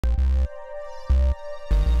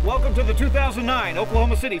Welcome to the 2009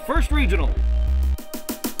 Oklahoma City First Regional.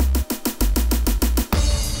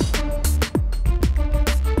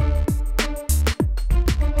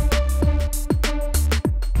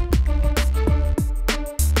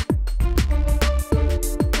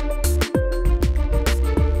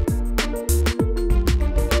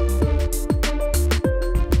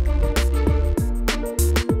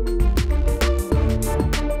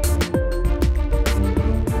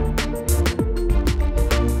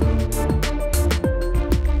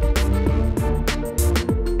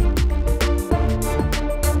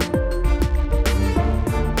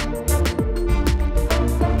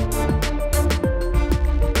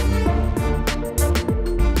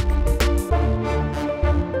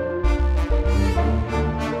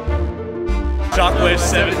 Shockwave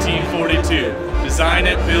 1742. Design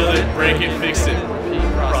it, build it, break it, fix it.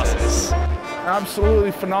 Process.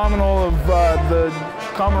 Absolutely phenomenal of the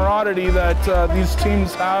camaraderie that these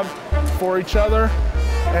teams have for each other,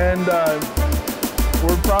 and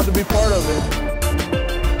we're proud to be part of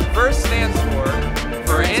it. FIRST stands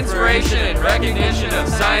for Inspiration and Recognition of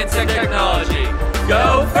Science and Technology.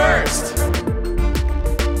 Go FIRST!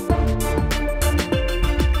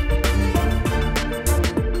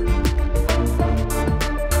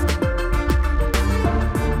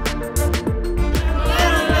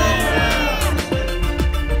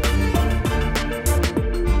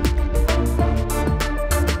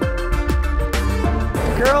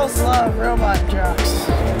 Girls love robot trucks.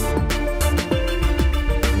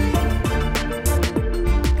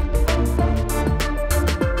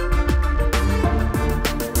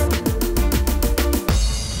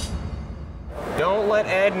 Don't let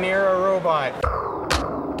Ed near a robot.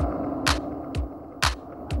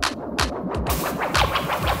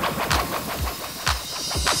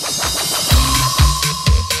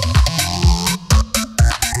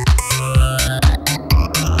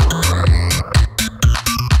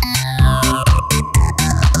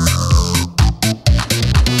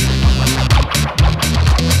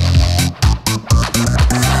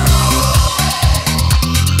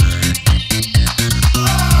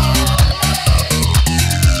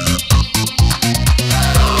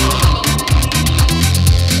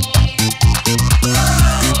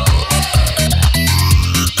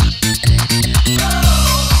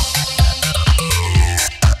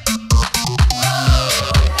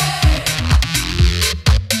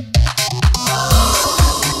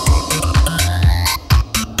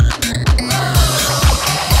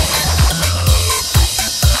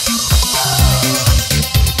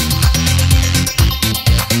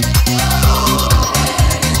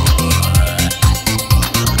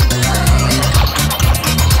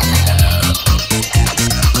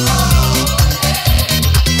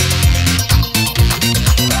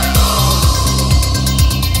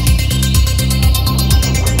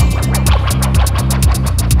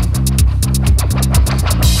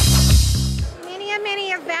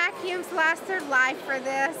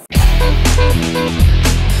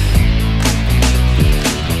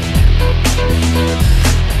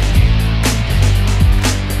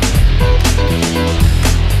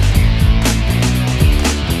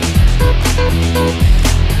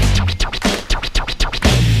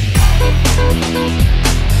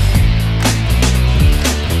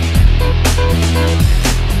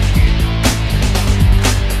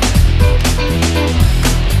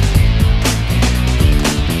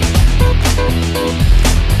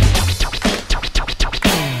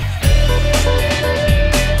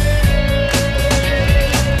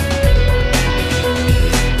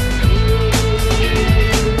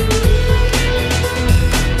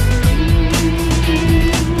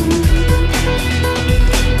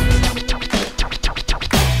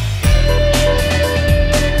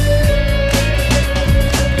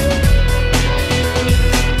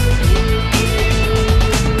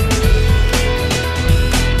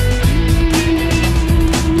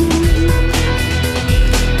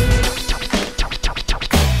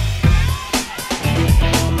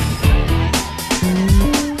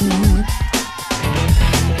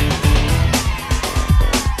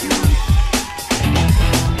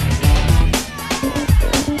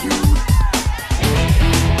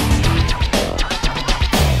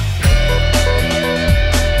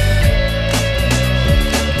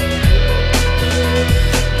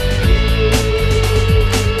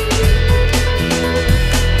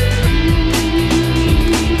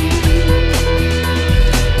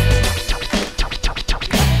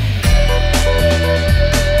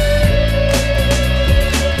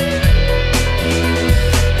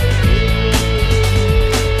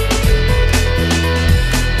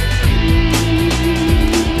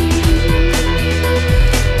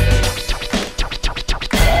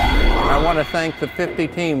 to thank the 50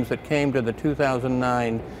 teams that came to the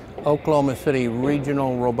 2009 Oklahoma City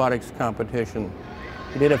Regional Robotics Competition.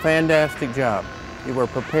 You did a fantastic job. You were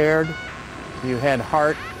prepared, you had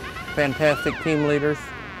heart, fantastic team leaders.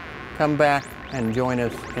 Come back and join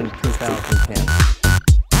us in 2010.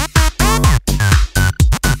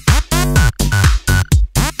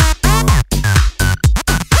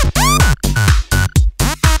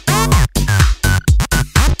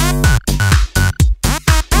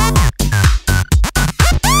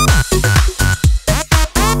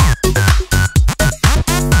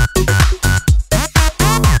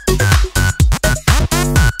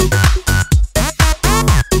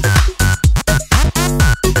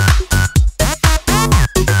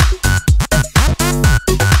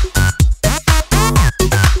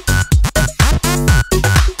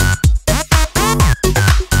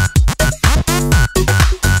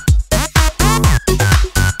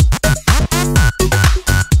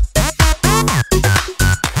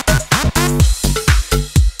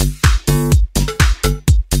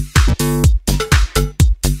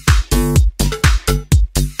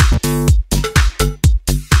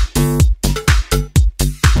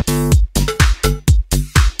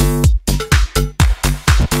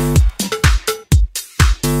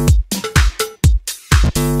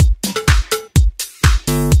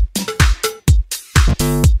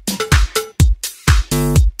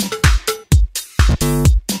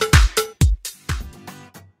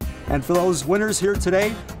 And for those winners here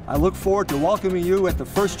today, I look forward to welcoming you at the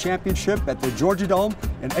first championship at the Georgia Dome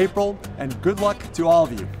in April, and good luck to all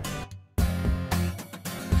of you.